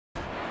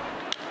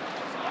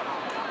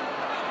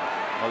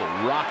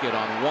Oh, rocket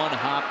on one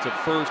hop to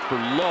first for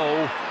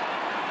Lowe.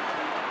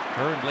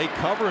 Hearn late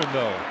covering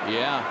though.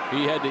 Yeah,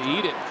 he had to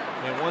eat it.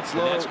 And once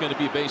Lowe, that's going to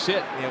be a base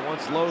hit. Yeah,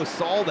 once Lowe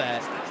saw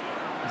that,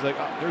 he's like,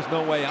 oh, there's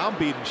no way I'm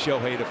beating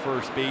Shohei to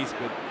first base.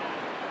 But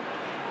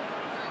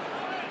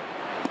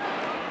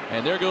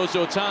and there goes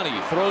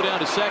Ohtani. Throw down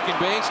to second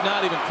base,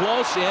 not even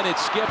close, and it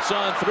skips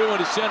on through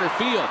into center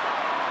field.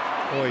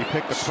 Boy, he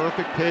picked the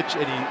perfect pitch,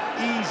 and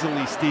he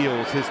easily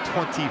steals his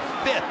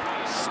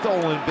 25th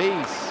stolen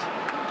base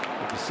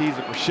of the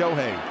season for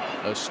Shohei.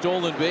 A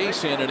stolen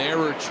base and an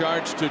error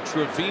charged to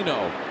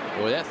Trevino.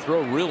 Boy, that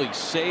throw really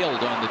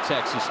sailed on the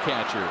Texas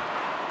catcher.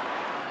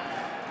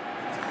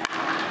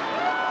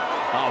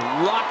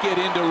 A rocket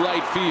into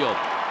right field.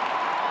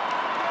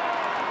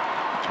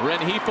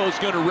 Renjifo's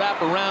going to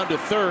wrap around to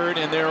third,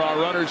 and there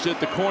are runners at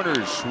the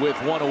corners with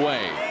one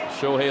away.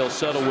 Shohei will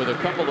settle with a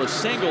couple of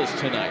singles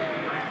tonight.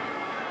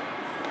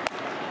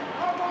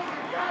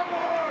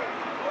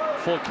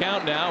 Full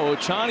count now.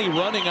 Ohtani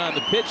running on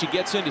the pitch. He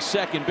gets into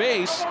second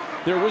base.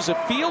 There was a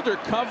fielder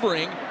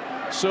covering,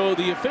 so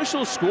the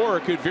official scorer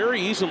could very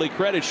easily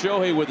credit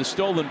Shohei with a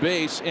stolen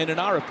base, and in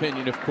our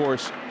opinion, of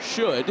course,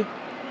 should.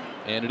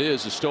 And it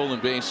is a stolen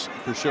base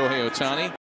for Shohei Ohtani.